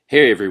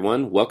Hey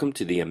everyone, welcome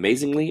to the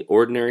Amazingly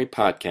Ordinary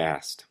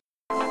Podcast.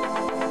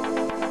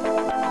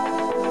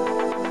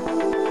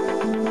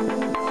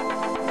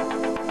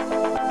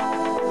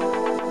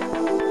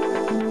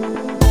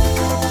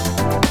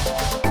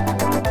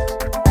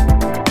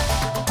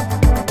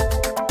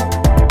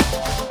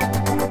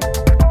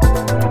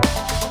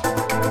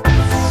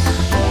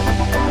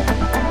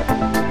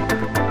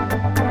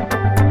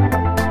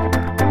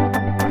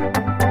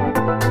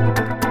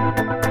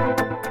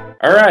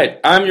 Alright,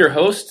 I'm your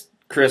host,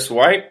 Chris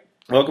White.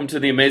 Welcome to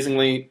the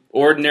Amazingly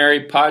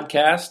Ordinary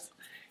Podcast.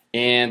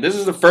 And this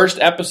is the first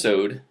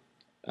episode,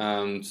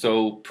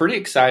 so pretty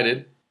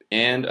excited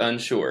and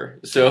unsure.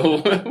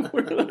 So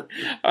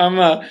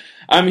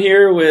I'm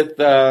here with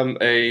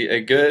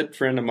a good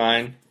friend of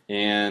mine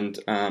and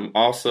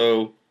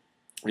also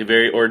a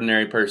very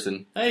ordinary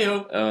person.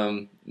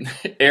 Hey-o.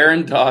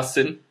 Aaron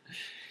Dawson.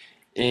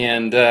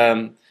 And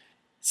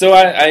so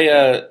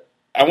I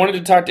wanted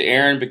to talk to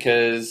Aaron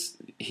because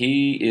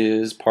he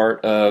is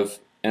part of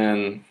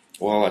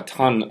a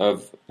ton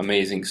of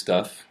amazing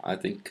stuff. I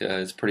think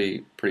it's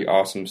pretty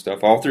awesome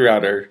stuff all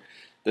throughout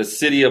the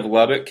city of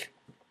Lubbock,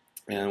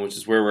 which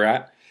is where we're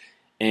at,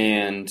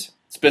 and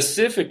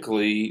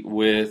specifically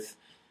with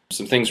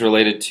some things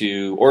related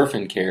to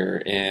orphan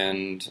care,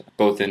 and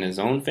both in his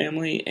own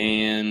family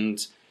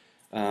and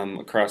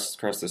across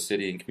the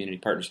city and community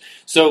partners.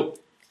 So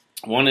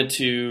I wanted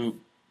to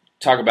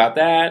talk about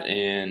that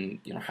and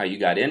how you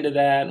got into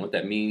that and what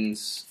that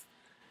means.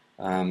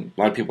 A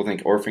lot of people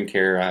think orphan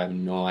care. I have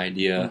no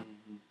idea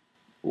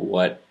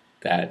what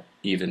that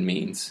even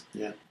means.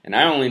 Yeah. And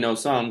I only know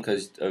some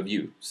because of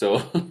you.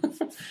 So,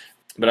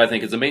 but I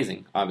think it's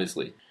amazing.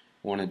 Obviously,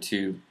 wanted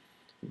to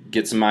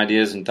get some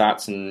ideas and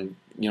thoughts, and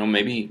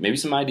maybe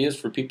some ideas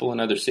for people in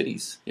other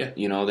cities. Yeah.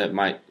 That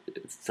might,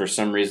 for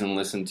some reason,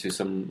 listen to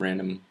some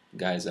random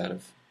guys out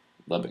of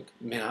Lubbock,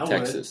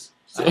 Texas.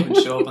 So. I even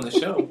show up on the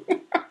show.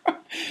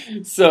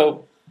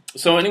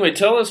 So anyway,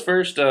 tell us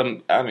first.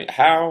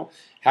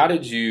 How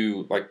did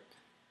you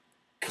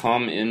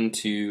come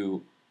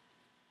into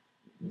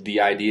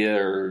the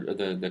idea or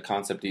the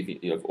concept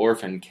of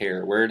orphan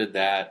care? Where did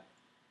that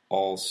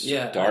all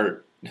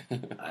start?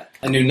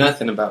 I knew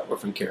nothing about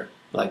orphan care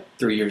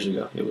 3 years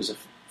ago. It was a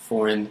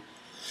foreign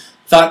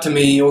thought to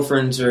me.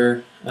 Orphans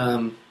are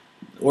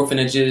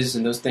orphanages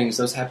and those things.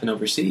 Those happen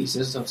overseas.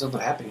 Those don't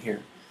happen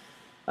here.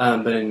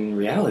 But in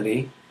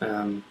reality,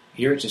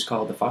 here it's just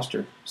called the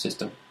foster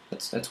system.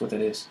 That's what that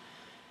is.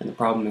 And the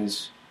problem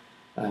is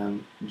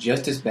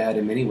just as bad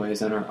in many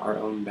ways in our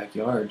own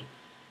backyard.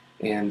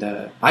 And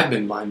I've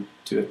been blind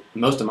to it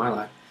most of my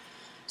life.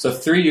 So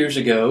 3 years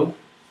ago,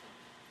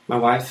 my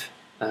wife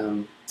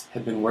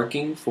had been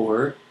working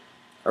for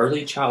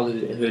early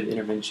childhood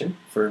intervention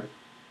for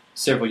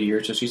several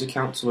years. So she's a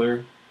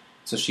counselor.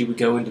 So she would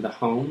go into the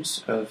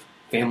homes of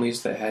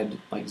families that had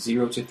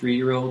 0 to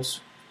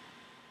 3-year-olds.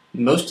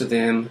 Most of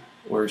them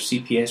were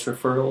CPS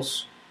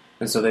referrals.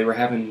 And so they were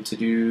having to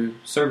do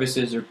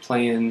services or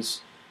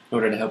plans in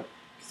order to help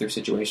get their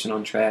situation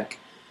on track.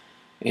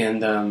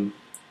 And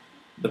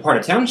the part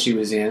of town she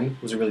was in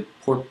was a really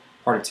poor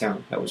part of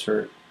town. That was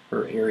her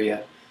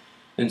area.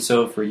 And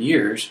so for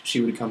years,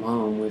 she would come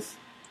home with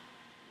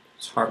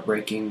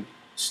heartbreaking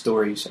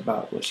stories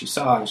about what she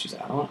saw. And she's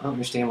like, I don't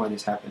understand why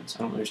this happens.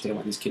 I don't understand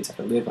why these kids have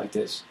to live like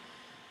this.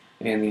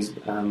 And these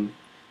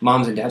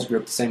moms and dads grew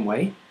up the same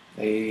way.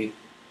 They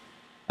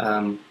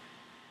don't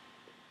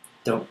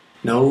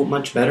know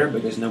much better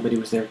because nobody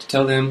was there to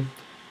tell them.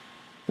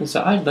 And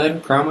so I'd let her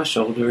cry on my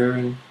shoulder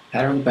and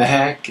pat her on the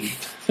back and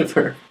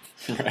for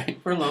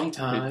a long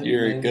time.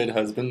 You're a good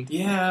husband.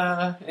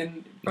 Yeah,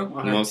 and it broke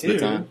my heart most too. Of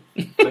the time.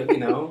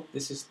 But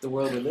this is the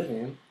world we live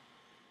in.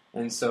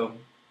 And so,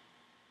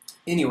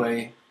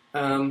 anyway,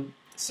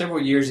 several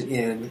years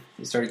in,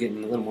 it started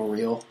getting a little more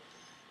real.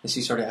 And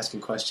she started asking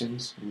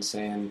questions and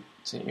saying,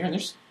 Aaron,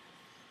 there's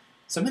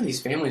some of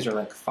these families are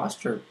like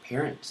foster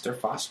parents. They're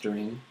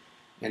fostering,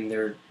 and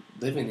they're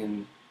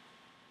living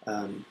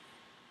in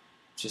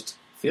just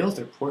filth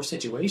or poor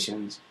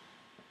situations.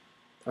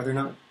 Are there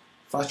not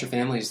foster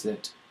families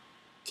that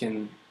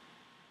can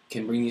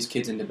bring these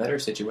kids into better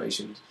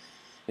situations?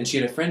 And she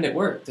had a friend at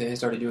work that had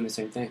started doing the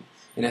same thing.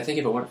 And I think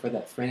if it weren't for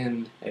that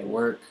friend at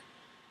work,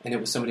 and it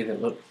was somebody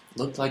that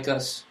looked like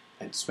us,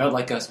 and smelled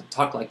like us, and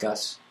talked like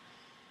us,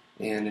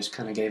 and just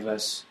kind of gave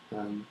us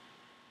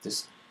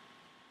this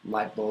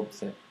light bulb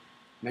that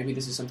maybe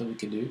this is something we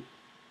could do.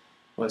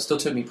 Well, it still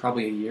took me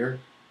probably a year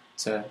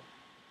to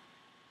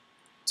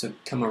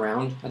come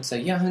around. I'd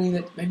say, yeah, honey,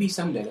 that maybe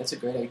someday. That's a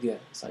great idea.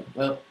 It's like,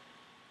 well,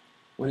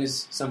 when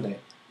is someday?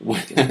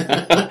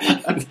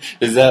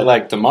 Is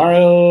that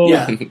tomorrow?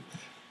 Yeah.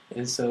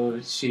 And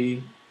so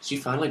she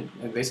finally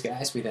basically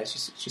asked me that.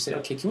 She said,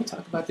 okay, can we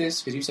talk about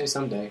this? Because you say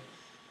someday.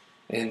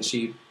 And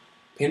she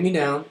pinned me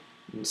down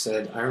and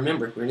said, I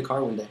remember, we were in the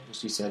car one day. And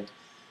she said,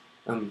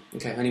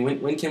 okay, honey,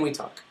 when can we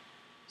talk?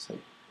 I said,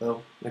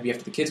 well, maybe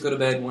after the kids go to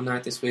bed one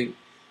night this week.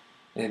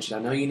 And she said,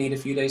 I know you need a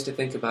few days to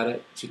think about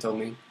it, she told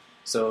me.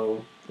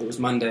 So it was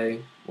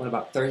Monday. What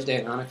about Thursday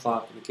at 9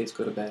 o'clock when the kids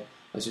go to bed?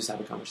 Let's just have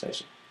a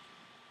conversation.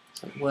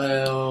 It's like,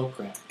 well,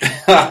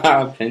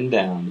 crap. Pinned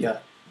down. Yeah.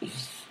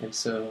 And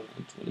so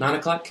 9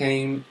 o'clock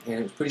came, and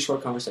it was a pretty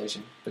short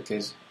conversation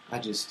because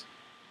I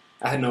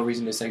had no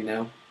reason to say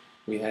no.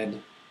 We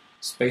had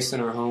space in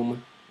our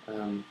home.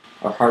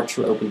 Our hearts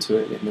were open to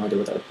it. We had no idea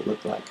what that would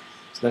look like.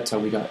 So that's how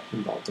we got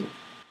involved in it.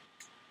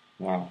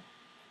 Wow.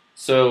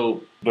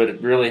 So, but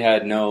it really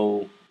had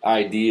no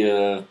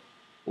idea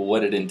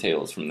what it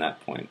entails from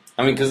that point.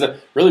 I mean, because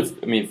really,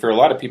 I mean, for a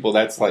lot of people,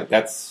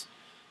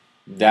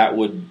 that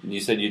would, you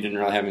said you didn't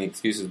really have any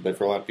excuses, but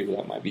for a lot of people,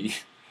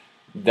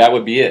 that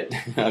would be it.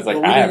 I was like,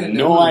 Well, I have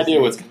no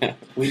idea what's going to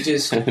happen. We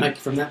just, like,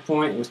 from that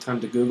point, it was time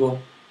to Google.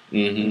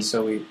 Mm-hmm. And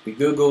so we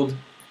Googled.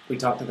 We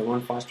talked to the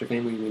one foster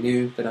family we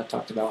knew that I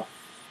talked about.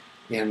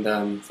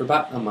 And for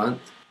about a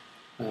month,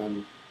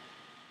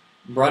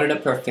 brought it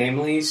up to our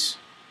families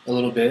a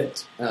little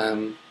bit.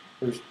 There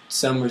was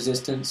some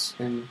resistance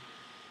in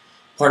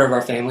part of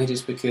our family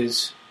just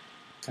because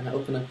kind of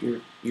open up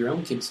your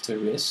own kids to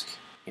risk.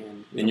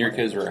 And your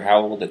kids were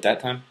how old at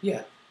that time?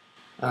 Yeah.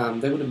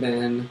 They would have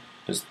been...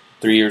 Just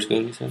 3 years ago,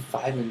 you said?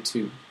 5 and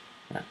 2.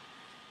 Right.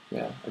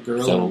 Yeah, a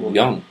girl so and a woman.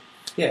 Young.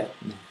 Yeah,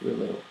 real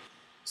little.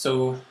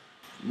 So,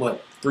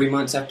 3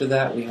 months after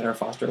that, we had our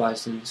foster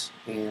license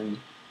and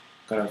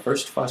got our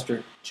first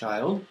foster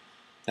child.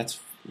 That's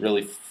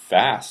really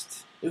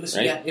fast. It was,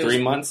 right? yeah.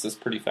 3 months is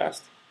pretty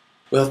fast.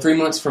 Well, 3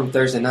 months from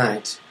Thursday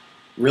night.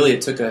 Really,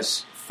 it took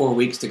us 4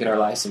 weeks to get our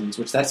license,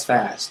 which that's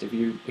fast. If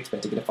you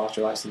expect to get a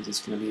foster license,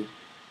 it's going to be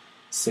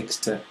 6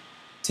 to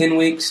 10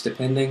 weeks,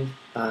 depending.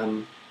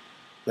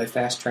 They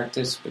fast-tracked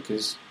us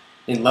because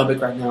in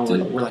Lubbock right now,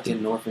 we're like in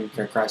an orphan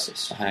care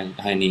crisis.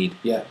 High need.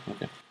 Yeah.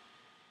 Okay.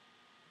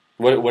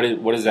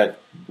 What is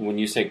that, when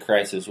you say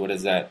crisis, what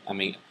is that? I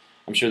mean,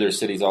 I'm sure there's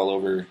cities all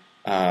over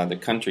the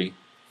country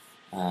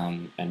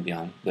and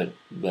beyond, but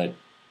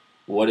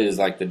what is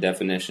like the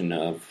definition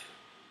of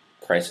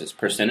crisis?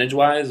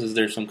 Percentage-wise, is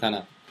there some kind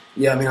of...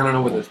 Yeah, I mean, I don't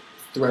know what the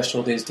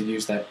threshold is to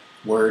use that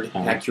word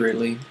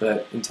accurately,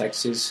 but in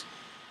Texas,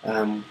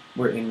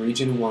 we're in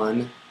Region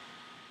 1.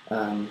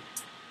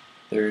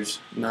 There's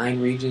 9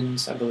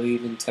 regions, I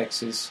believe, in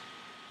Texas,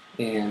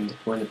 and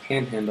we're in the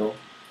Panhandle.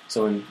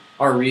 So in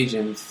our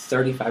region,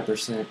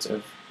 35%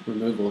 of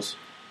removals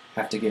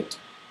have to get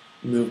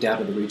moved out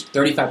of the region.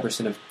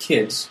 35% of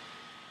kids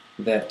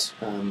that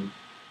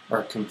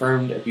are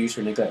confirmed abuse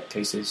or neglect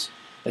cases,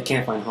 they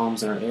can't find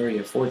homes in our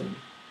area for them.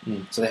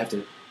 So they have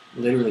to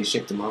literally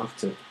ship them off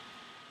to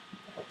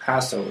El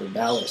Paso or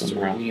Dallas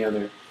or any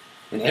other.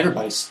 And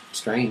everybody's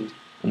strained.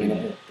 I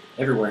mean,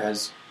 everywhere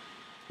has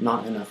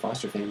not enough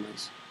foster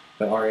families,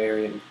 but our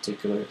area in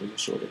particular, there's a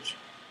shortage.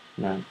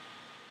 Right.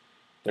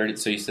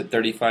 So you said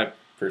 35%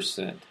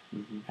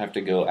 have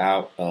to go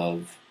out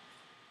of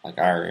like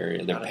our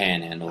area, the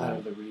Panhandle, out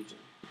of the region.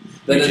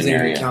 That doesn't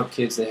even count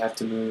kids. They have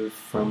to move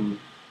from.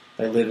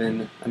 They live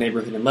in a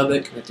neighborhood in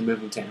Lubbock. They have to move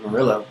them to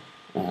Amarillo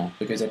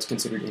because that's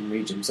considered in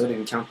region. So they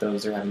didn't count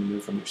those. They're having to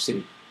move from their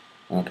city.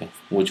 Okay,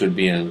 which would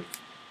be a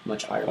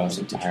much higher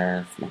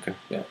percentage. Okay.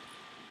 Yeah.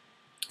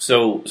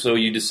 So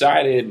you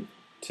decided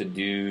to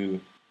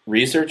do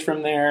research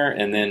from there,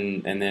 and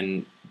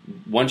then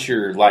once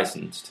you're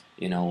licensed,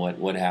 you know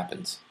what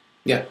happens.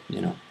 Yeah.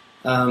 You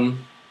know.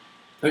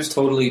 It was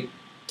totally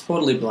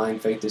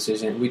blind faith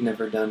decision. We'd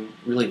never done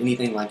really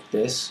anything like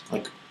this.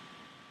 Like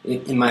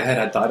in my head,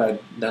 I thought I'd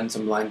done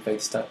some blind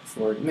faith stuff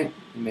before.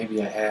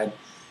 Maybe I had,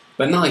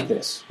 but not like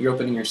this. You're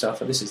opening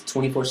yourself up. This is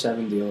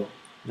 24/7 deal.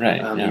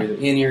 Right. You're either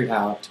in, you're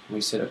out. And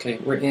we said, okay,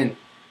 we're in.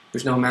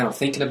 There's no amount of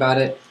thinking about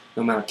it,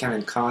 no amount of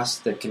counting costs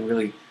that can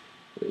really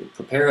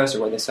prepare us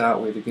or weigh this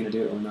out. We're either going to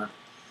do it or not.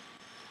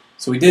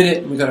 So we did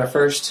it. We got our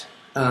first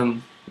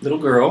little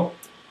girl.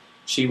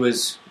 She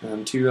was a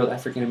 2-year-old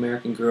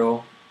African-American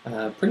girl,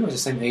 pretty much the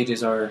same age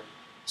as our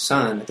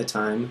son at the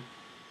time.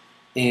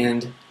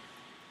 And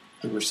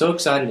we were so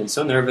excited and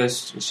so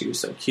nervous, and she was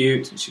so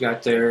cute, and she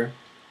got there,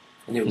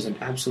 and it was an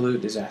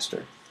absolute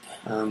disaster.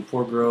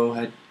 Poor girl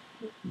had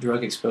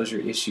drug exposure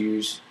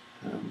issues.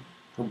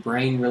 Her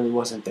brain really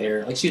wasn't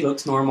there. Like, she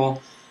looks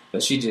normal,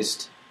 but she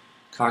just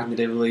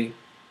cognitively,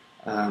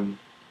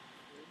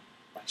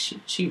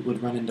 she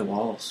would run into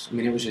walls. I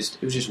mean, it was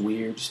just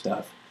weird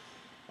stuff.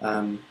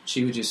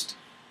 She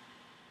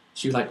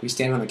would be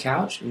standing on the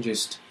couch and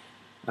just,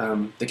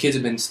 the kids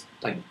had been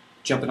like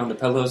jumping on the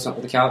pillows up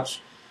on the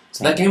couch.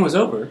 So that game was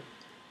over,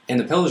 and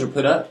the pillows were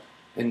put up,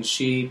 and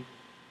she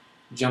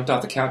jumped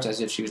off the couch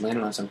as if she was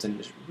landing on something,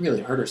 just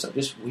really hurt herself,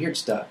 just weird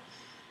stuff.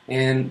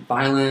 And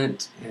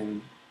violent,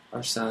 and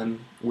our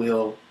son,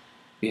 Will,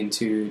 being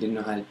 2, didn't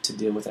know how to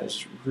deal with that. It was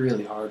just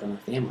really hard on our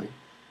family.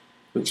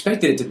 We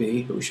expected it to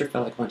be, but we sure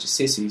felt like a bunch of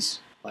sissies.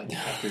 Like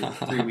after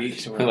 3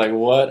 weeks, we're like,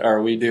 "What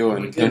are we doing? Oh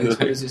my goodness,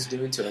 what is this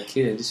doing to our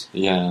kids?"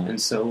 Yeah.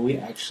 And so we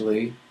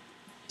actually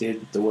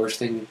did the worst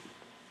thing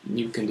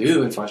you can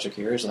do in foster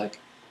care is like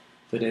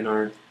put in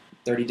our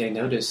 30-day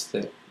notice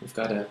that we've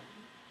got to.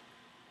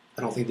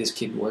 I don't think this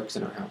kid works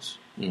in our house,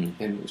 and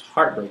it was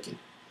heartbreaking.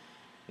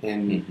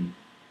 And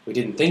we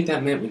didn't think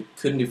that meant we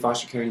couldn't do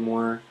foster care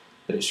anymore,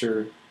 but it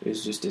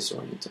just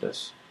disoriented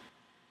us.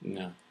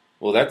 No.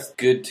 Well, that's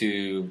good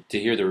to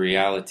hear the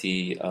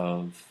reality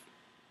of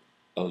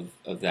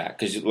that,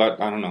 because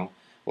I don't know,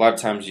 a lot of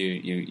times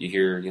you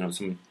hear, you know,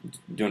 some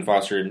doing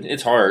foster, and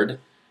it's hard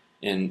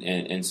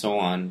and so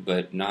on,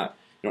 but not,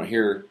 you don't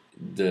hear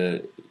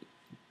the,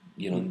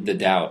 you know, the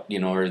doubt, you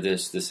know, or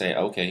this to say,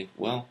 okay,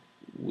 well,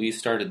 we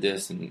started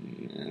this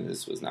and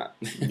this was not.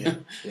 Yeah,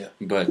 yeah.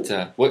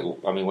 But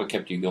what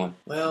kept you going?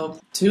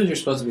 Well, twos are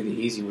supposed to be the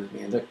easy ones,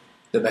 man.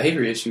 The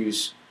behavior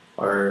issues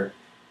are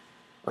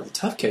the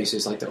tough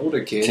cases, like the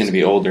older kids. Tend to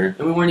be older,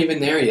 and we weren't even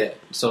there yet.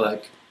 So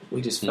like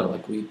we just felt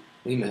like we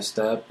messed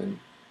up, and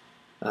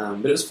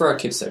but it was for our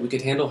kids' sake. We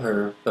could handle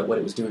her, but what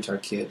it was doing to our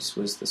kids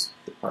was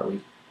the part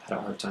we had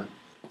a hard time.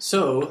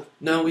 So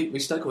no, we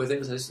stuck with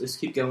it. Let's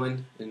keep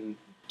going and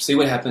see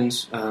what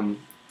happens.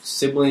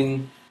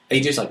 Sibling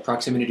ages, like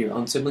proximity to your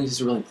own siblings,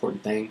 is a really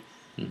important thing.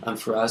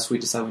 For us, we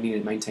decided we needed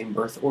to maintain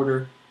birth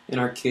order in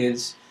our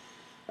kids.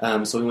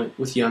 So we went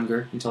with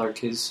younger until our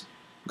kids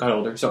got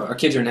older. So our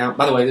kids are now,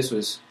 by the way, this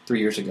was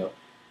 3 years ago.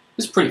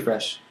 This is pretty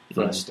fresh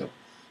for us still.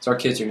 So our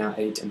kids are now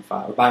 8 and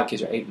 5. Our bio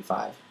kids are 8 and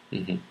 5.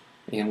 Mm-hmm.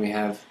 And we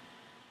have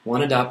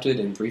 1 adopted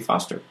and 3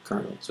 foster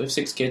currently. So we have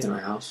 6 kids in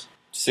our house.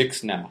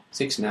 6 now.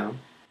 6 now.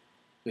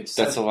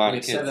 That's a lot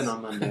of kids. 7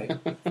 on Monday.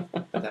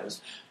 But that was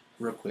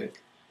real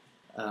quick.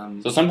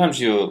 So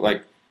sometimes you,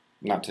 like,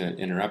 not to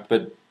interrupt,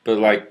 but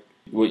like,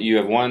 you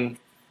have 1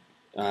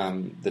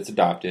 that's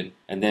adopted,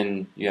 and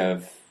then you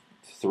have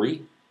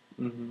 3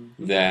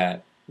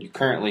 that you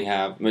currently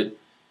have, but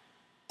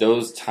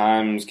those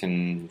times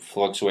can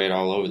fluctuate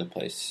all over the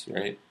place,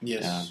 right?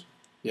 Yes.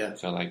 Yeah.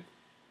 So, like,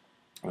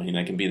 I mean,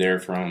 they can be there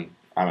from,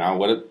 I mean,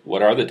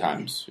 what are the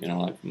times? You know,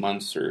 like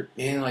months or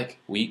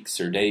weeks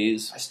or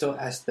days? I still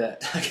ask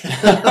that.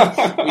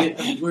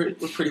 we're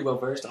pretty well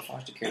versed on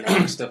foster care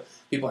now. Still,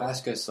 people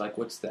ask us, like,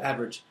 what's the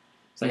average?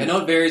 It's like, I know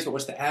it varies, but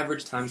what's the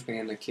average time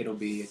span a kid will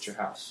be at your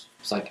house?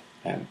 It's like,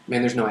 man,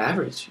 there's no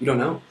average. You don't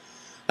know.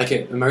 Like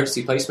at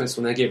emergency placements,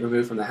 when they get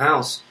removed from the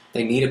house,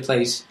 they need a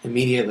place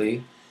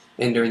immediately.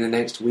 And during the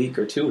next week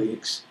or 2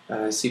 weeks,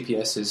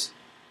 CPS is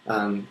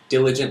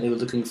diligently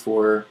looking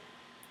for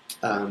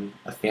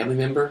a family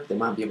member that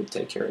might be able to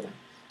take care of them.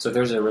 So if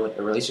there's a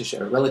relationship,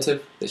 a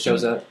relative that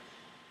shows up,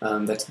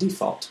 that's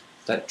default.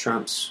 That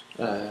trumps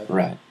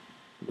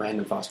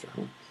random foster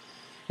home.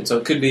 And so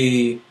it could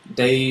be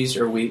days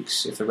or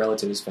weeks if the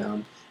relative is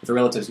found. If the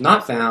relative is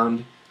not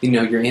found, you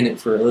know you're in it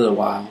for a little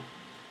while.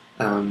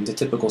 The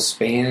typical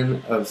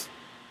span of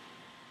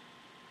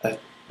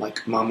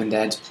like mom and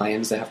dad's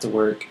plans they have to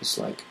work is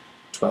like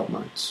 12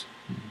 months.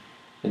 Mm-hmm.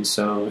 And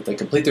so if they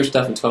complete their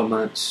stuff in 12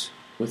 months,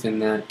 within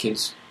that,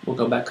 kids will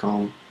go back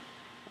home.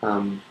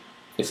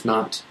 If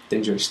not,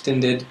 things are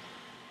extended,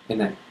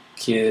 and that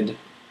kid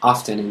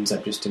often ends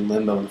up just in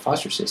limbo in the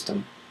foster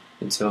system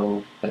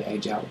until they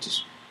age out, which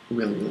is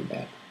really, really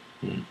bad.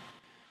 Mm-hmm.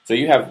 So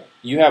you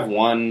have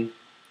 1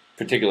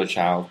 particular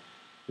child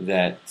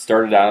that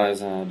started out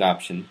as an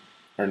adoption,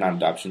 or not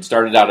adoption,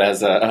 started out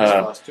as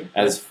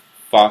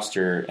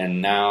foster,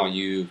 and now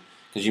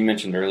because you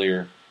mentioned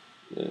earlier,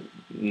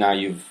 now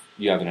you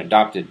have an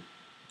adopted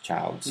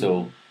child.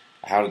 So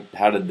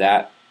how did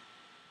that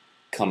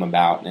come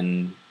about,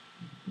 and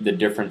the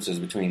differences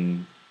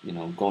between, you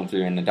know, going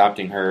through and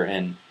adopting her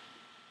and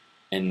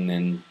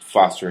then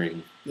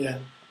fostering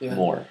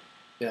more?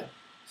 Yeah.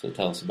 So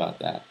tell us about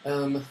that.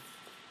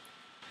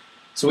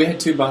 So we had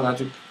 2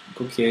 biological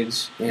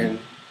kids, and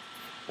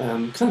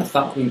kind of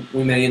thought we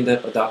may end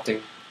up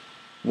adopting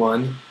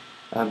 1.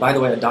 By the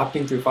way,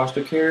 adopting through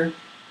foster care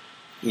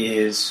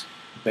is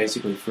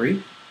basically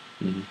free,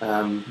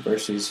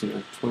 versus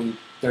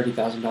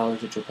 $20,000-$30,000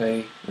 that you'll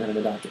pay at an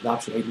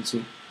adoption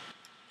agency.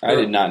 I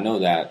did not know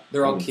that.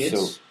 They're all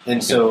kids,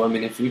 so I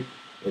mean, if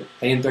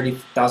paying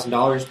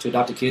 $30,000 to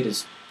adopt a kid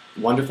is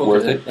wonderful.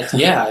 Worth it? It's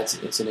a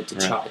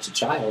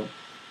child,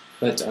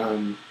 but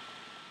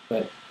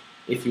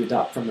if you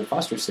adopt from the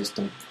foster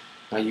system,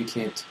 you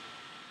can't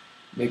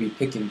maybe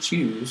pick and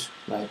choose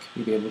like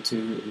you'd be able to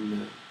in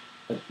the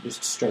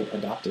just straight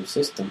adoptive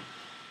system.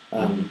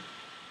 And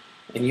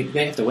you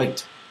may have to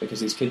wait because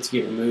these kids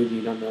get removed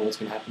and you don't know what's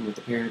going to happen with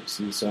the parents.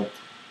 And so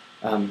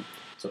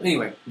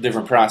anyway.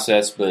 Different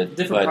process, but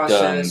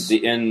process.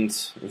 The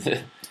end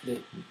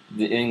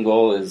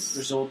goal is...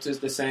 Result is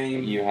the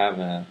same. You have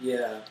a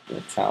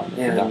child.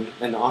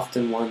 And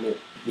often one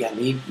that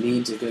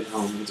needs a good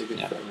home, needs a good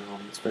forever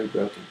home. It's very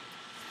broken.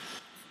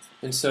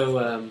 And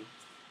so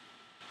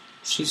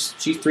she's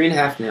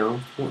 3.5 now.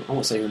 I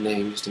won't say her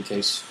name just in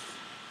case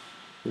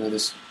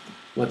the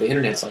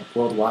internet's like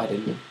worldwide,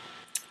 isn't it?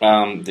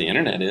 The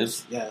internet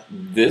is. Yeah.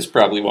 This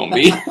probably won't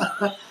be.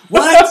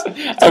 What?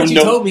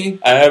 You told me.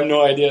 I have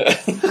no idea.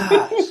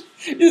 Gosh.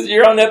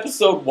 You're on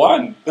episode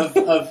 1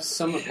 of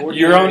some ordinary.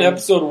 You're on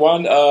episode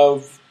 1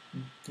 of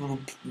I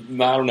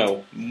don't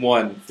know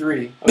 1,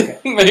 3. Okay,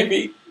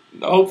 maybe,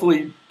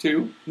 hopefully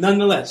 2.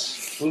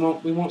 Nonetheless,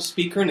 we won't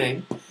speak her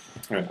name.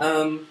 Right.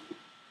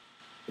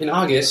 In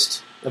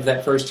August of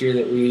that first year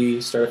that we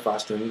started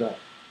fostering, we got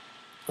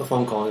a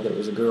phone call that there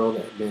was a girl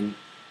that had been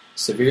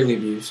severely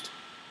abused.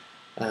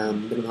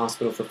 Been in the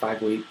hospital for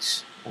 5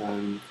 weeks.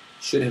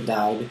 should have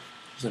died. It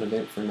was an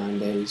event for 9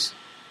 days.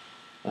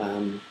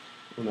 One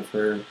of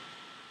her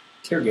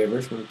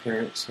caregivers, one of her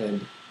parents, had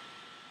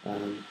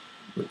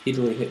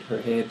repeatedly hit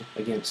her head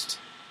against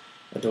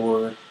a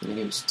door and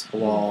against a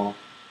wall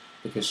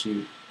because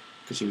she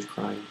was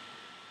crying,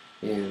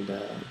 and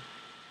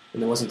it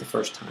wasn't the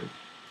first time.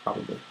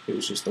 Probably it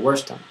was just the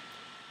worst time.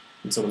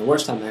 And so when the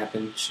worst time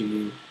happened,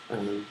 she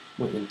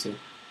went into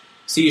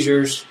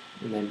seizures,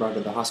 and they brought her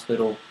to the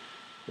hospital.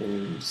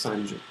 And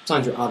signs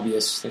are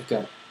obvious. They've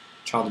got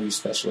child abuse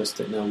specialists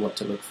that know what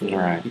to look for.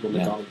 Right. People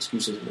make all the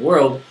excuses in the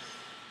world,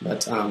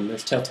 but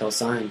there's telltale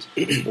signs.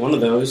 One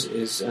of those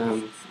is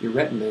your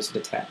retina is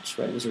detached.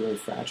 Retinas are really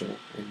fragile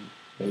in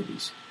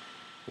babies,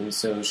 and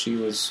so she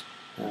was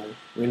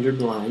rendered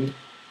blind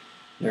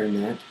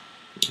during that.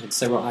 Had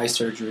several eye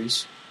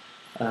surgeries.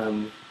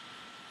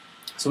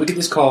 So we get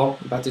this call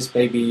about this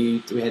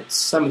baby. We had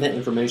some of that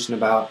information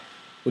about,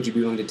 would you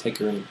be willing to take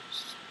her in?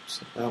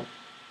 So, well,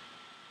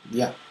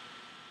 yeah,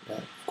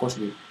 of course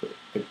we'd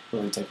be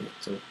willing to take her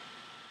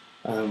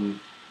in.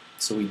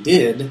 So we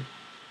did,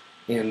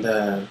 and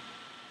over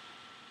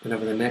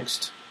the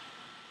next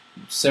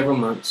several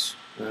months,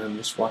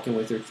 just walking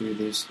with her through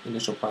these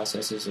initial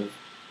processes of,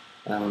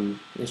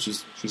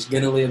 she's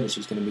going to live, but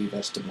she's going to be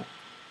vegetable.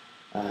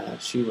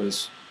 She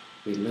was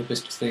the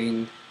limpest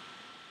thing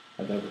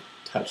I've ever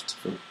touched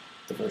for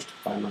the first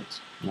 5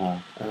 months.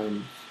 Wow.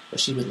 But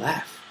she would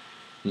laugh.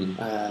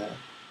 Mm.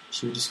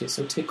 She would just get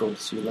so tickled.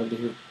 She would love to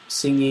hear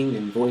singing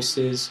and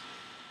voices,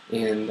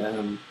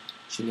 and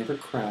she never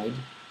cried,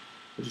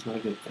 which is not a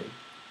good thing.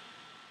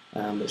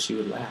 But she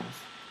would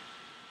laugh,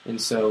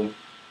 and so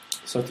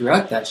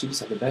throughout that, she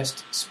just had the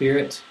best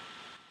spirit.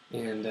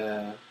 And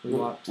we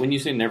walked. When you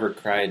say never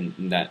cried,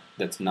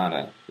 that's not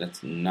a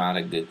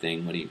good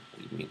thing. What do you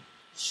mean?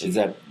 Is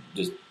that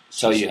just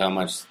tell you how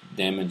much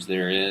damage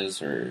there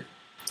is, or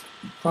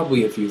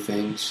probably a few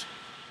things?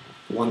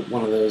 One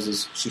of those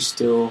is she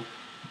still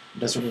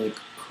doesn't really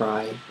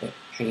cry at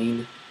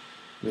pain.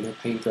 I mean, her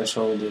pain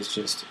threshold is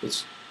just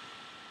it's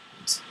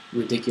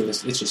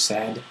ridiculous. It's just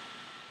sad.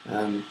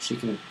 She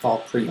can fall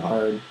pretty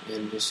hard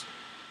and just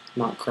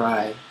not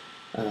cry.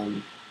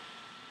 And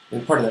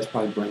part of that's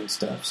probably brain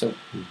stuff. So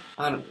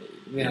I don't,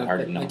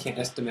 I can't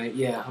estimate,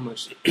 how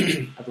much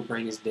of her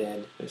brain is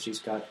dead. But she's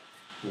got,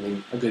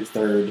 a good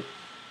third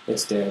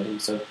that's dead,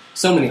 and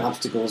so many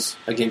obstacles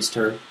against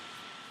her.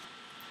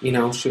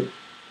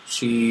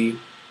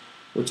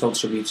 We're told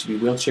she'll be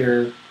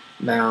wheelchair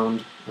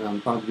bound,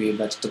 probably be a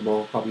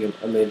vegetable, probably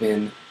a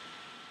live-in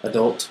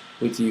adult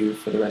with you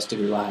for the rest of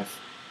your life,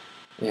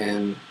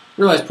 and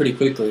realized pretty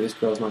quickly this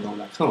girl's not going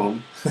back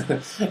home.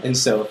 And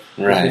so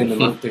within a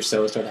month or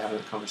so, I started having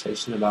a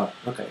conversation about,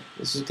 okay,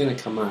 this is going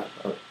to come up.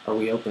 Are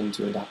we open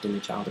to adopting the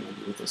child and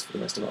maybe with us for the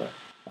rest of our lives?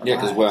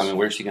 Because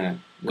where's she going to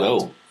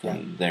go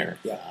from there?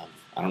 Yeah.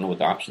 I don't know what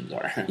the options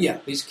are. Yeah,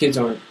 these kids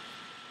aren't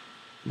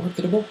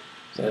marketable.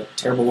 Is that a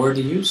terrible word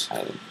to use?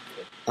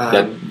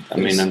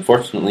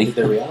 Unfortunately,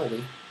 their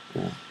reality.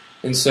 Yeah.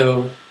 And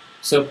so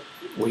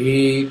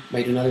we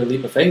made another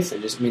leap of faith,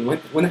 and just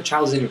when that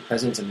child is in your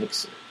presence, it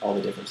makes all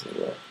the difference in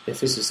the world. If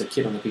this is a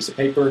kid on a piece of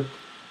paper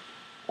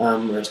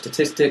or a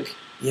statistic,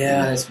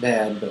 it's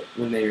bad. But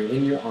when they're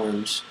in your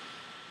arms,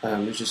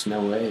 there's just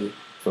no way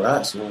for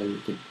us. No way we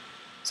could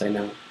say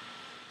no.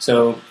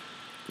 So,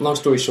 long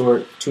story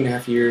short,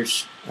 2.5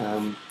 years.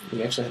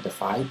 We actually had to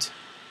fight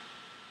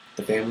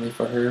the family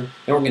for her.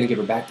 They weren't going to give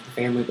her back to the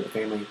family, but the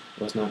family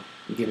was not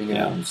giving up.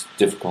 Yeah, it's a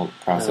difficult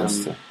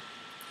process.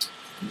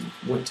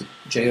 Went to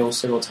jail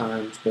several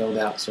times, bailed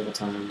out several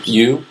times.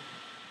 You?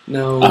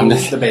 No,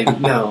 the baby.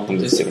 No, I'm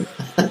just kidding.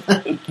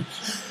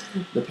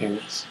 The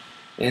parents.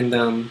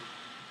 And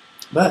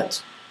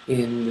but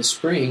in the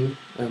spring,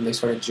 they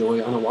started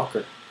Joy on a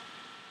walker.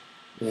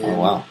 And oh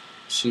wow!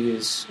 She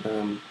is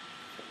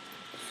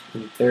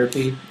in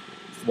therapy,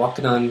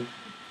 walking on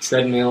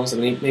treadmills. I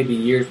mean, it may be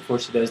years before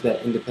she does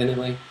that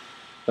independently,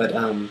 but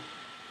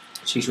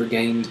she's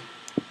regained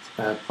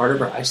part of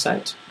her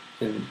eyesight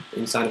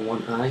inside of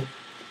one eye.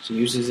 She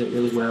uses it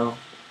really well,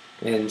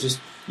 and just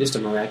a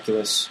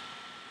miraculous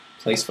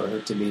place for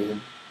her to be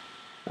in,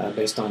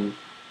 based on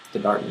the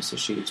darkness that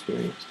she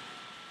experienced.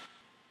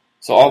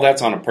 So all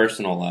that's on a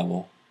personal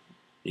level.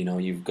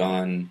 You've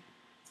gone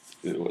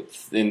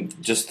in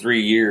just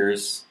 3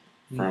 years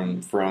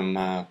from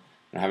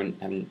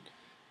having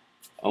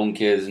own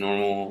kids,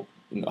 normal.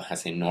 I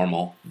say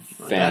normal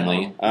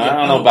family. I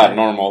don't know about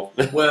normal.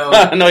 Well,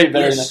 I know you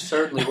better. You're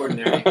certainly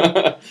ordinary.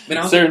 I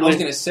was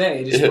going to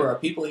say, just for our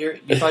people here,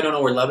 you probably don't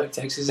know where Lubbock,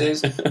 Texas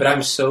is, but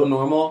I'm so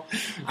normal.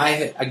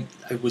 I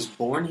was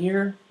born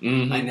here.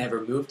 Mm-hmm. I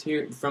never moved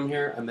from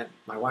here. I met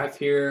my wife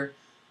here.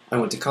 I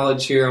went to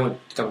college here. I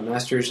got my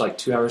master's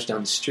 2 hours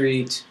down the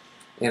street,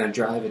 and I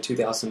drive a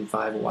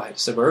 2005 white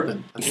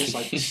Suburban. I'm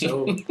just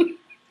so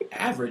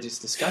average. It's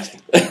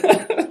disgusting.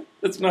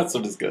 It's not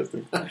so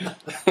disgusting.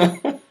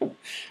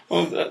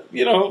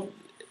 Well,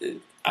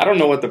 I don't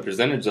know what the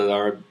percentages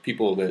are of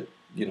people that,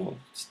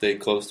 stay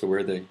close to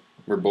where they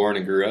were born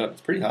and grew up.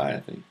 It's pretty high, I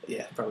think.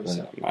 Yeah, probably but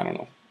so. I don't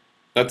know.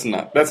 That's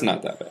not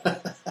that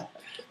bad.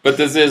 But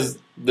this is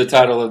the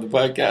title of the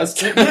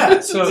podcast.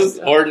 Yeah, so Just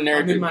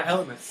ordinary. I'm in my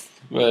element.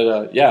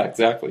 But yeah,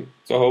 exactly.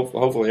 So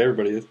hopefully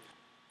everybody is.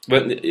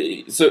 But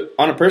so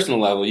on a personal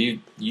level, you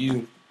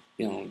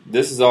know,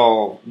 this is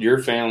all your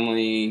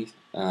family,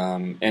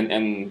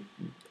 and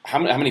how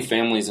many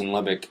families in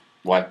Lubbock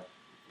like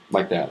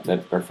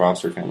that are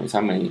foster families?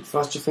 How many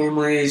foster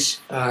families?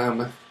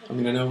 I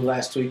know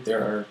last week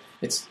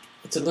it's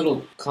a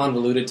little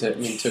convoluted to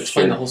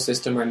explain the whole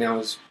system right now.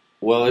 It's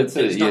not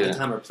the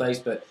time or place,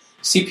 but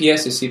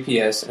CPS is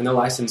CPS, and they're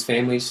licensed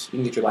families. You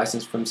can get your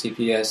license from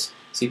CPS.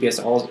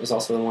 CPS is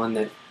also the one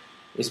that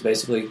is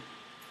basically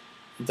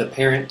the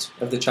parent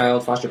of the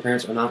child. Foster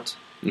parents are not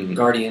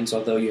guardians,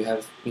 although you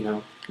have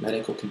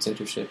medical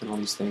consensorship and all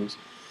these things.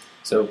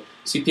 So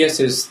CPS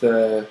is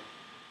the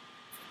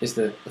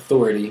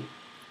authority.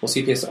 Well,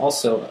 CPS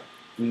also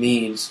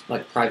means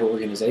like private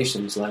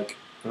organizations. Like,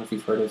 I don't know if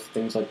you've heard of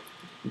things like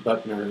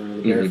Buckner or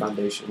the Bear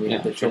Foundation. We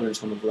have the Children's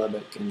Home of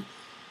Lubbock,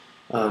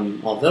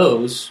 and all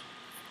those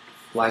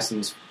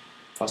license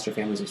foster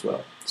families as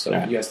well. So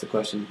you asked the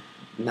question.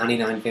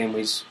 99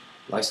 families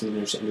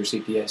licensed under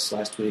CPS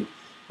last week,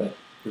 but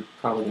we're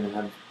probably going to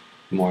have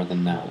more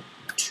than that.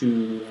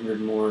 200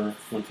 more,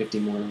 150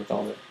 more with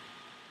all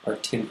our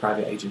 10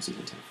 private agencies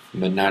in town.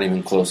 But not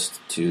even close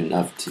to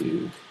enough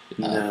to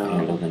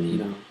handle the need.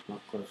 No, not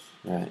close.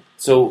 Right.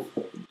 So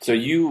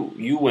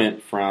you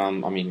went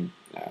from,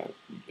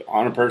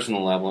 on a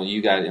personal level,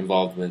 you got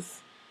involved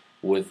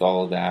with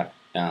all of that,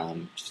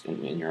 just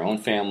in your own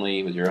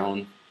family, with your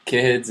own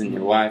kids and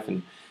your wife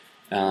and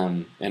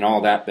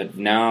all that. But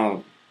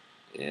now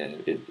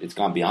it's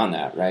gone beyond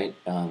that, right?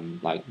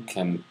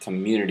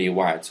 Community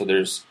wide. So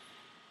there's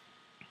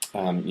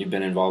you've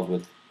been involved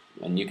with,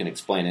 and you can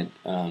explain it.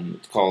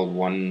 It's called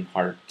One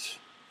Heart.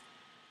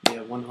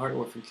 Yeah, One Heart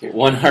Orphan Care.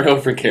 One Heart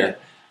Orphan Care.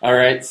 Yeah. All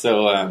right.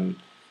 So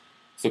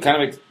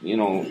kind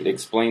of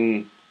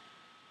explain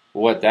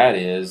what that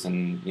is,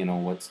 and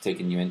what's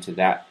taking you into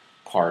that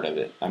part of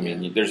it. I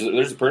mean, there's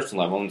a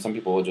personal level, and some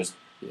people will just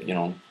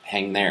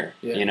hang there.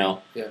 Yeah.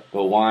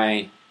 But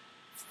why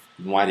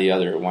the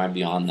other? Why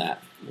beyond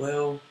that?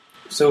 Well,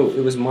 so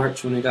it was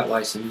March when we got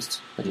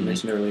licensed, like you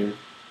mentioned earlier.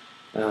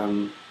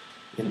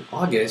 In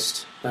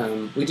August,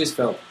 we just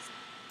felt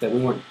that we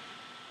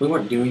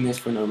weren't doing this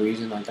for no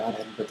reason. Like, God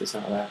hadn't put this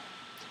out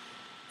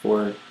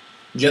for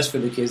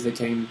the kids that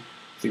came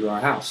through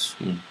our house.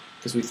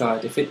 Because we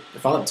thought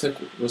if all it took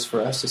was for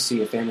us to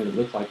see a family that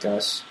looked like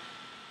us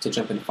to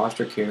jump into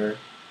foster care,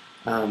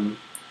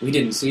 we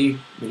didn't see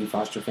many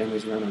foster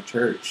families around our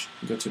church.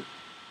 We go to a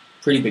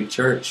pretty big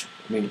church.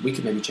 I mean, we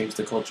could maybe change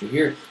the culture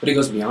here, but it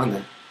goes beyond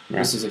that. Right.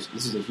 This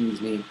is a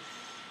huge need.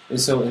 And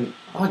so in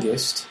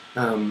August,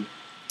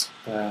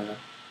 a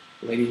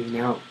lady who's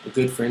now a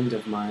good friend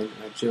of mine,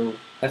 Jill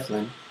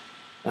Heflin,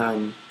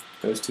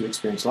 goes to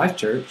Experience Life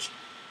Church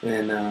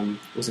and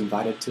was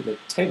invited to the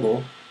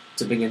table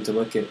to begin to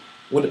look at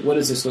what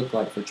does this look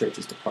like for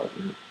churches to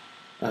partner.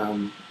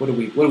 What are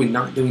we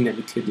not doing that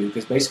we could do?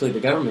 Because basically the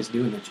government's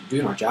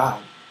doing our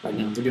job right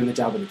now. They're doing the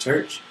job of the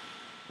church.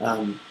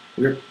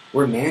 We're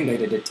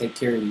mandated to take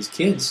care of these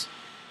kids,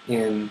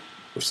 and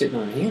we're sitting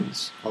on our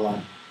hands a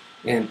lot.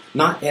 And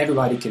not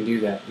everybody can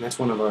do that, and that's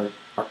one of our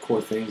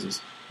core things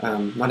is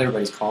not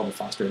everybody's called to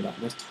foster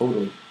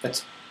adoption.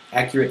 That's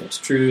accurate, that's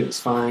true, that's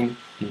fine,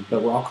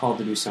 but we're all called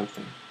to do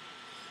something.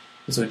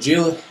 And so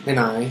Jill and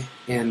I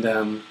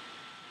and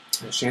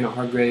Shanna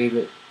Hargrave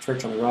at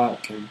Church on the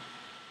Rock and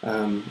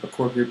a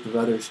core group of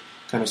others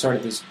kind of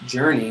started this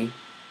journey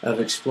of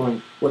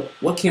exploring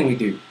what can we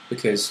do,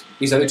 because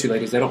these other two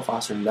ladies, they don't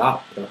foster and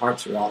adopt, but their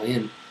hearts are all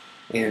in,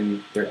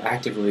 and they're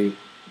actively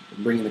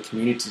bringing the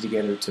community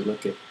together to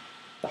look at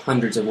the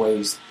hundreds of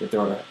ways that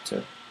there are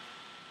to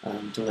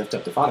lift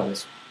up the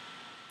fathers.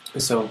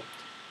 And so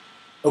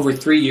over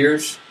 3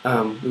 years,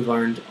 we've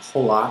learned a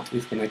whole lot.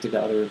 We've connected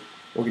to other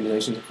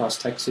organizations across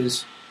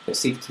Texas that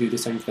seek to do the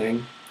same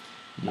thing.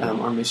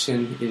 Our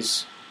mission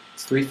is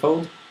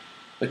threefold,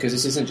 because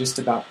this isn't just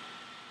about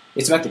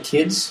the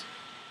kids,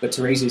 but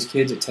to raise these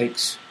kids, it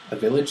takes a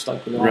village,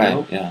 like we all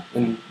know. Yeah.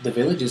 And the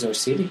village is our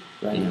city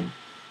right now.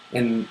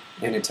 And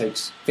it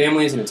takes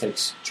families, and it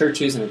takes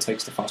churches, and it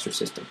takes the foster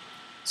system.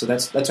 So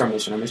that's our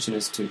mission. Our mission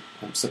is to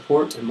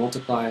support and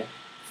multiply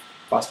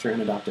foster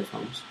and adoptive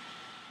homes,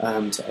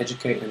 to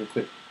educate and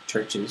equip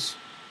churches,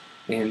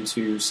 and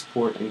to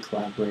support and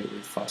collaborate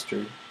with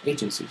foster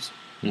agencies.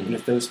 And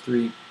if those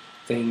three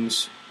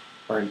things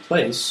are in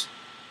place,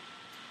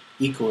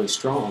 equally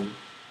strong,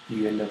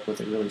 you end up with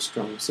a really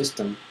strong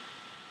system.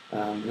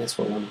 And that's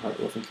what One Heart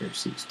Orphan Care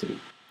seeks to do.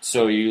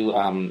 So you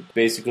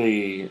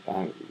basically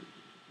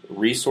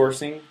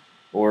resourcing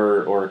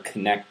or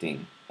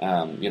connecting.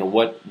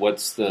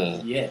 What's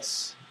the...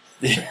 Yes.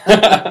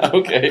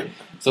 Okay.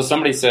 So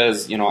somebody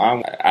says,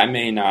 I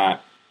may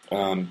not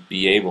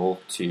be able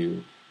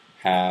to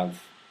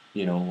have,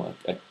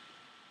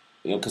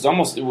 because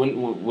almost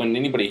when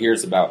anybody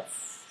hears about,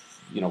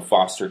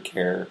 foster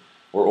care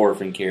or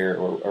orphan care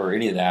or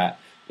any of that,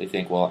 they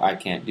think, well, I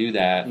can't do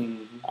that,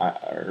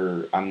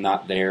 or I'm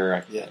not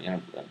there.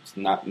 It's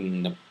not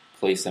in the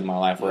place in my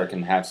life where I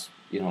can have,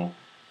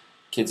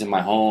 kids in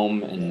my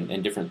home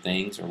and different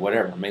things or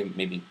whatever,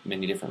 maybe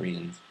many different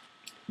reasons.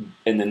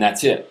 And then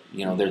that's it.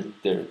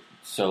 They're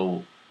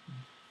so,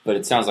 but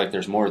it sounds like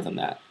there's more than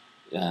that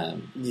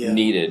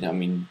needed. I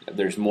mean,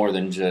 there's more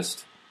than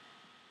just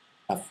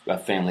a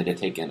family to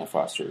take in a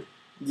foster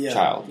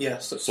child. Yeah,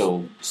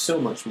 so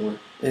much more.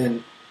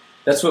 And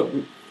that's what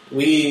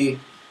we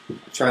are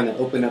trying to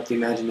open up the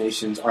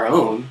imaginations, our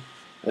own,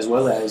 as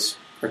well as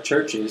our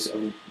churches,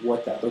 of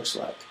what that looks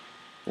like.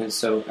 And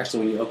so, actually,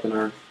 when you open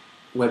our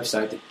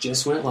website that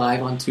just went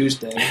live on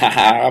Tuesday.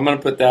 I'm going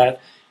to put that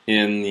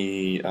in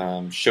the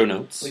show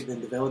notes. We've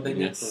been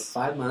developing it for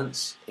 5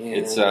 months. And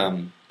it's,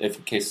 if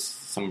in case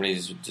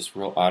somebody's just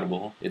real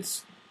audible,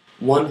 it's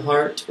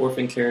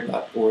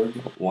oneheartorphancare.org.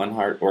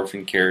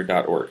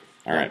 Oneheartorphancare.org.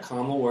 All right.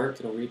 .com will work.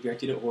 It'll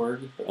redirect you to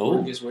org, but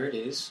org is where it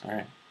is. All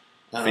right.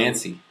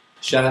 Fancy.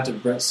 Shout out to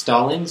Brett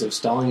Stallings of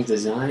Stallings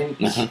Design.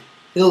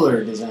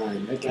 Killer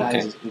design. That guy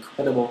is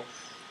incredible.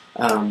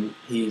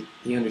 He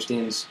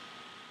understands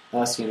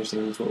us. He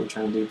understands what we're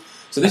trying to do.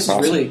 So this is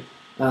awesome. Really,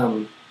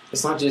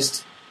 it's not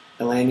just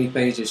a landing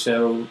page to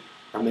show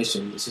our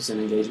mission. This is an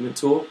engagement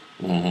tool.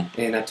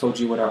 Mm-hmm. And I told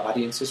you what our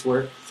audiences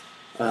were.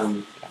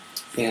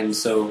 And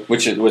so,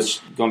 which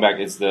going back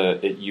is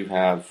you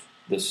have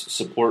this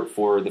support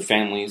for the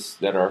families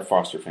that are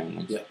foster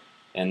families, yeah,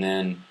 and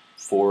then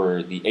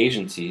for the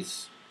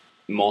agencies,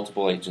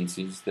 multiple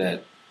agencies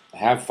that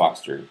have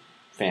foster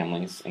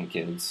families and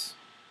kids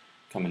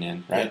coming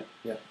in, right?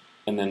 Yeah.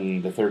 And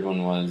then the third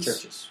one was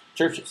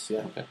churches.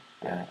 Yeah. Okay.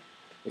 Yeah. All right.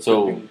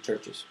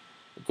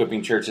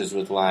 Equipping churches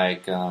with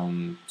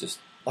just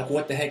like,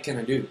 what the heck can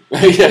I do?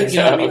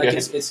 Yeah. Okay. Like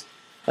it's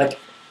like,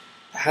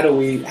 how do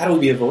we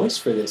be a voice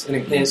for this? And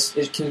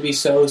it can be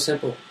so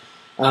simple.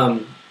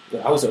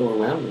 I was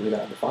overwhelmed when we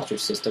got in the foster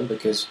system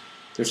because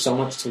there's so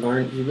much to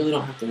learn. You really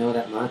don't have to know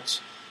that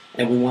much.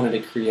 And we wanted to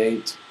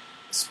create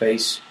a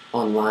space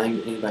online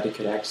that anybody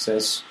could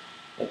access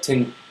at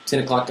 10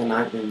 o'clock at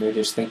night when they're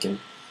just thinking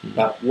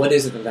about what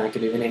is it that I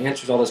could do. And it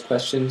answers all those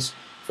questions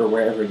for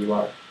wherever you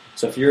are.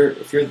 So if you're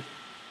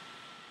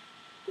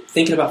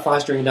thinking about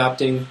fostering,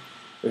 adopting,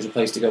 there's a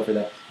place to go for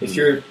that. If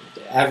you're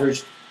the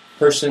average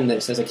person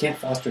that says, I can't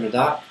foster and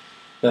adopt,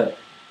 but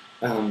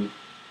I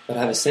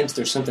have a sense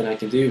there's something I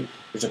can do,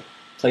 there's a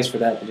place for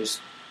that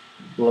just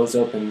blows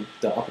open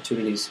the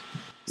opportunities.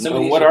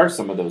 What are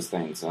some of those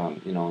things?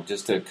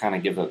 Just to kind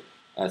of give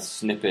a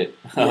snippet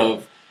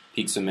of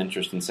pique some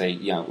interest and say,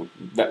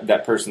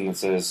 that person that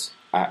says,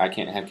 I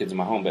can't have kids in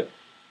my home, but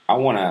I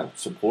want to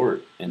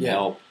support and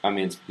help. I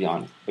mean, it's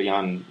beyond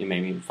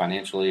maybe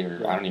financially,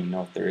 or I don't even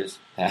know if there is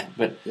that.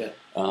 But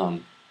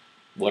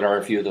what are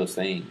a few of those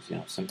things?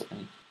 Simple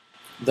things.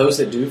 Those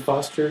that do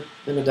foster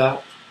and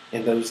adopt,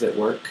 and those that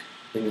work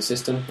in the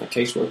system, like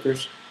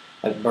caseworkers,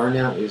 like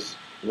burnout is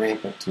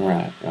rampant.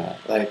 Right.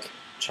 Like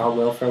child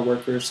welfare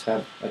workers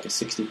have like a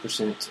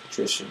 60%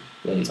 attrition.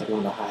 It's like one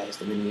of the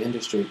highest in the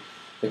industry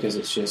because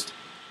it's just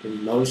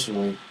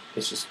emotionally,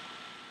 it's just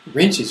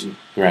wrenches you.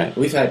 Right.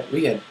 We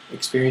had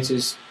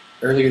experiences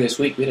earlier this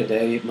week. We had a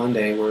day,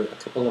 Monday, where a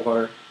couple of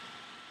our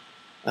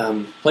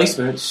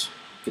placements,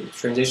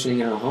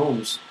 transitioning in our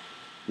homes,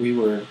 we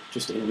were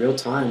just in real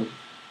time.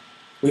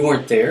 We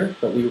weren't there,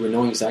 but we were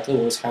knowing exactly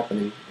what was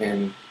happening,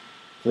 and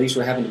police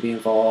were having to be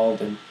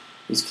involved, and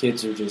these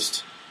kids are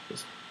just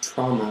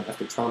trauma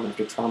after trauma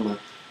after trauma.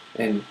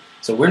 And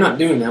so we're not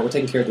doing that. We're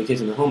taking care of the kids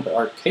in the home, but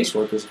our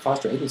caseworkers,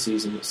 foster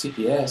agencies, and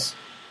CPS,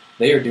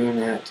 they are doing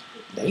that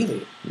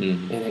daily,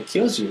 and it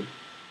kills you.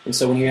 And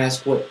so when you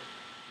ask what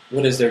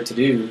is there to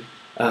do,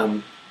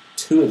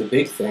 two of the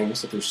big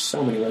things, that there's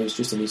so many ways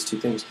just in these two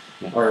things,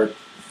 are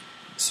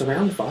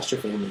surround the foster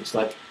families.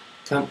 Like,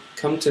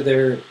 come to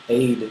their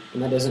aid,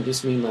 and that doesn't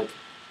just mean like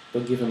go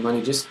give them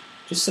money. Just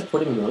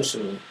support them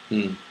emotionally.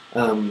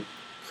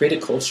 Create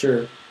a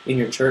culture in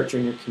your church or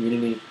in your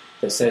community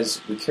that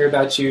says we care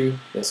about you.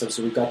 That says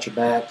we've got your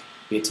back.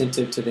 Be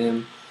attentive to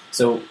them.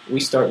 So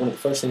one of the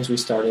first things we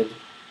started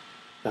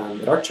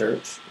at our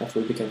church after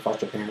we became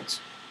foster parents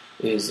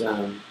is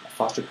a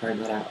foster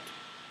parent night out.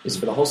 It's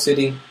for the whole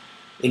city.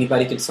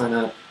 Anybody can sign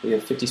up. We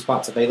have 50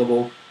 spots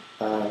available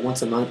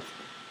once a month.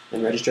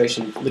 And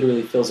registration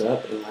literally fills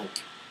up in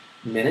like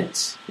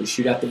minutes. We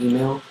shoot out the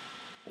email,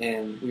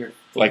 and we're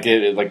like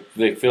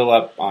they fill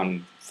up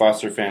on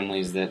foster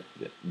families that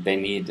they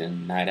need a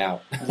night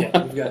out.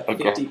 Yeah, we've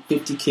got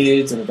 50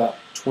 kids in about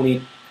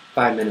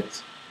 25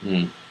 minutes.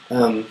 And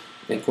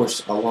of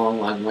course, a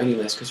long waiting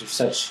list because there's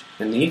such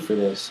a need for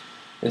this.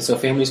 And so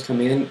families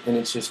come in, and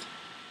it's just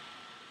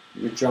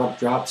your jaw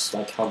drops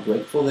like how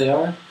grateful they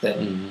are that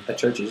a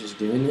church is just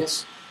doing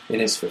this.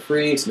 And it's for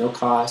free. It's no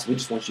cost. We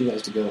just want you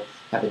guys to go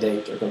have a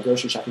date or go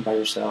grocery shopping by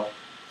yourself.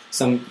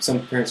 Some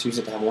parents use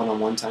it to have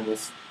one-on-one time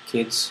with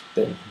kids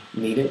that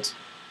need it.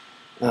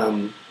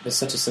 It's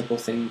such a simple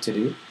thing to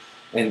do.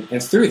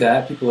 And through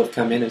that, people have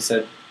come in and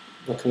said,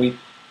 well, we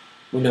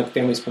know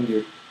families come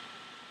to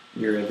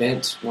your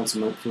event once a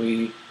month. Can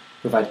we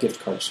provide gift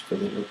cards for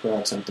them or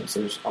provide something? So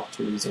there's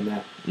opportunities in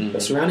that.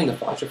 But surrounding a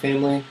foster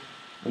family,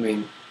 I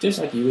mean, just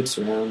like you would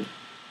surround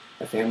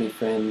a family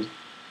friend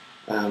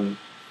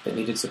that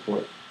needed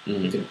support.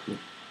 Mm-hmm. You could,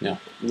 Yeah.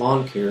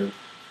 lawn care,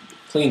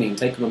 cleaning,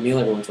 take them a meal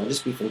every once in a while.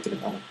 Just be thinking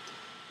about them.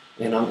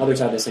 And on the other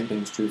side, the same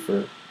thing is true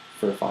for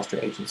foster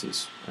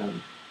agencies.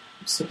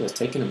 Simple as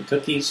taking them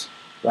cookies,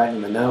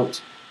 writing them a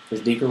note.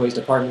 There's deeper ways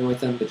to partner with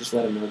them, but just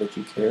let them know that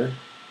you care.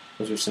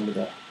 Those are some of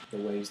the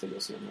ways that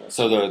you'll see on the website.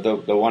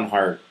 So the One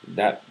Heart,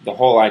 that the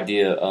whole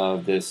idea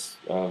of this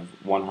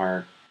One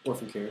Heart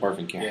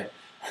Orphan care.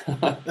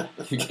 Yeah.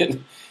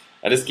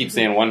 I just keep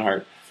saying One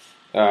Heart.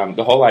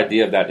 The whole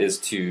idea of that is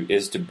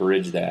to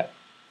bridge that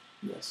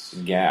Yes.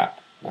 gap.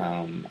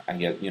 I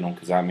get,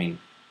 because I mean,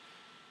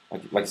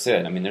 like I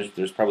said, I mean,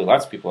 there's probably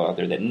lots of people out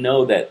there that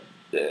know that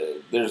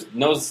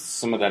knows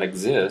some of that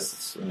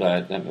exists,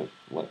 Right. but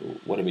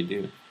what do we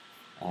do?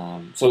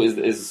 So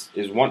is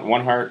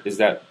One Heart, is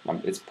that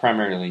it's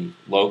primarily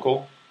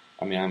local?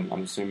 I mean,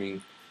 I'm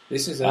assuming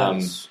This is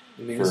us.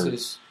 I mean, this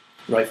is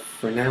right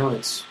for now.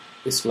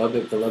 It's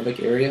Lubbock, the Lubbock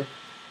area.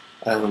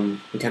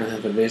 We kind of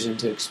have a vision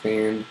to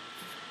expand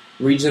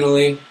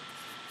regionally.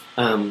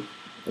 I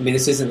mean,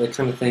 this isn't the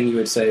kind of thing you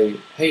would say,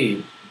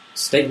 "Hey,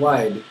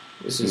 statewide,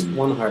 this is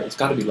One Heart." It's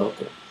got to be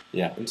local.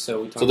 Yeah. And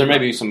so So there may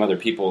be some other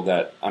people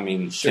that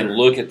Sure. can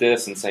look at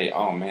this and say,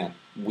 "Oh man,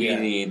 we Yeah.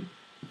 need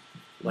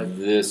like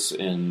this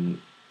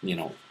in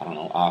I don't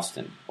know,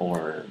 Austin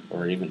or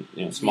even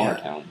smaller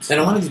towns." And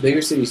a lot of these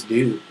bigger cities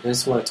do. And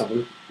that's what I talk.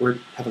 We're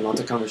having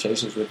lots of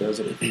conversations with those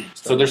that are.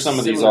 So there's some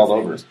of these similar all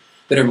over. things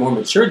that are more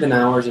matured than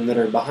ours and that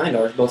are behind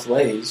ours both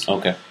ways.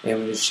 Okay. And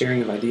we're just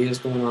sharing of ideas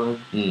going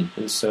on.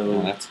 And so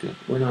Oh, that's good.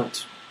 we're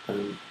not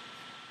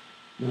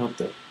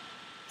the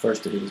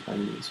first to do this by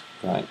any means.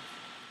 Right.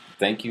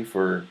 Thank you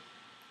for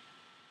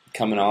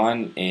coming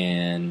on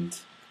and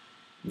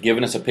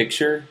giving us a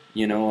picture,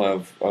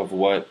 of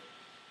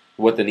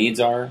what the needs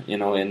are,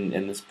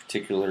 in this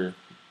particular,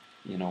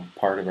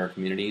 part of our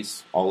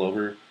communities all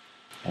over.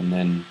 And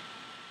then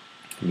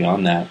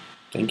beyond that,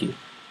 thank you.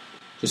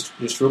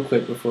 Just real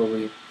quick before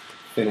we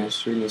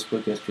finish, reading this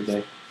book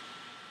yesterday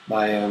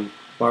by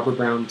Barbara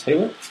Brown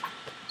Taylor.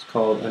 It's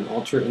called An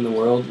Altar in the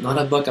World. Not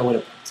a book I would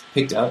have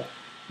picked up,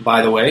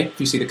 by the way. If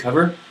you see the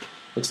cover,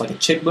 looks like a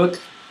chick book,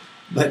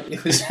 but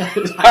it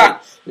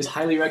was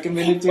highly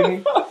recommended to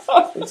me.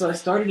 And so I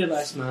started it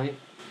last night,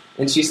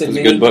 and she said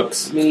good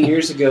books. many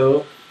years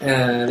ago,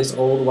 this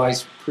old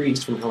wise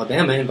priest from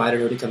Alabama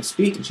invited her to come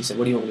speak, and she said,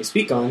 "What do you want me to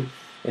speak on?"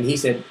 And he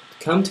said,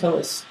 "Come tell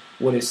us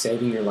what is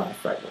saving your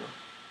life right now."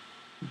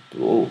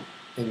 Oh,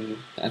 And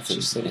that's she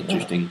said,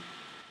 interesting.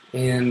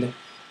 And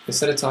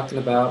instead of talking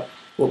about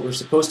what we're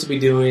supposed to be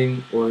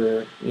doing,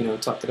 or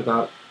talking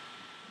about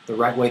the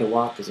right way to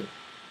walk as a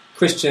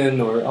Christian,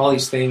 or all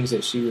these things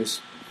that she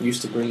was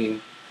used to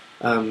bringing,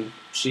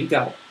 she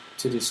got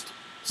to just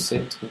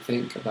sit and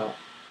think about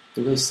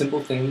the really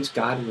simple things.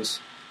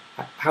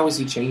 How is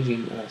He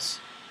changing us?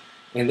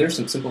 And there's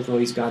some simple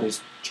ways God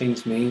has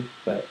changed me,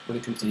 but when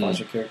it comes to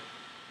foster care,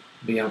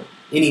 beyond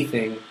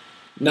anything,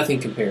 nothing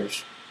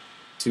compares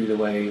to the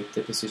way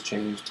that this has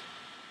changed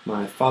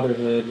my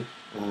fatherhood,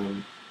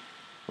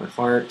 my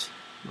heart,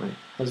 my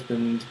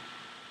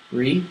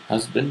husbandry.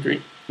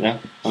 Husbandry? Yeah,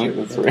 I think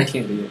that's That right.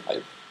 can't be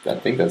it. I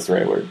think that's the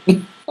right word.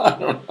 I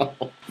don't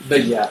know.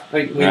 But yeah,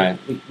 Right.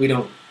 we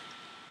don't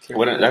care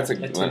What- for that's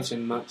a-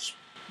 attention much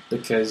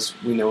because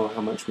we know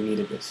how much we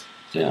needed this.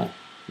 Yeah,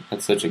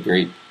 that's such a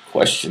great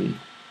question.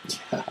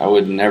 Yeah. I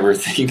would never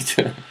think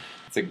to.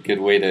 It's a good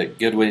way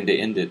to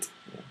end it.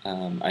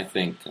 I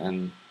think.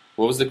 And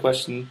what was the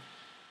question?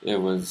 It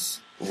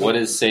was, what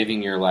is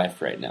saving your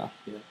life right now?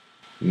 Yeah.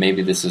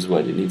 Maybe this is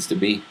what it needs to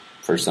be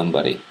for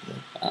somebody. Yeah.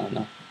 I don't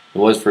know. It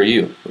was for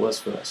you. It was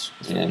for us.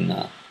 And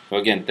well,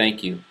 again,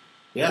 thank you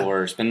Yeah.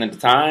 for spending the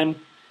time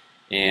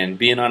and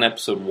being on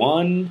episode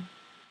 1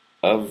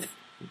 of.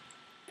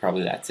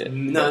 Probably that's it.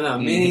 No,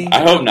 me.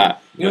 I hope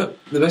not. The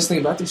best thing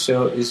about this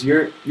show is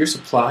your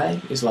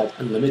supply is like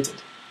unlimited.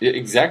 Yeah,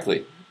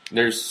 exactly.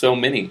 There's so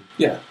many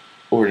Yeah.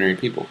 ordinary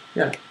people.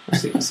 Yeah. I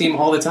see them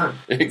all the time.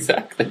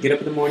 Exactly. I get up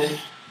in the morning.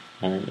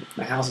 All right.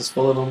 My house is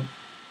full of them.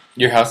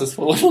 Your house is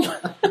full of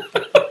them.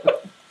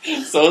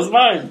 So is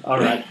mine. All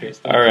right, Chris.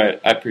 All right.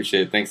 I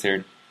appreciate it. Thanks,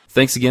 Aaron.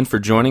 Thanks again for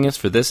joining us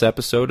for this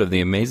episode of the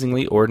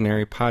Amazingly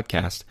Ordinary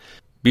podcast.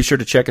 Be sure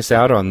to check us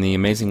out on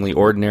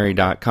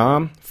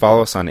theamazinglyordinary.com.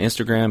 Follow us on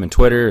Instagram and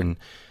Twitter, and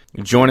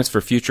join us for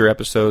future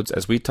episodes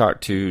as we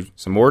talk to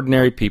some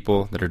ordinary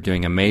people that are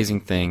doing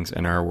amazing things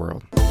in our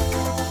world.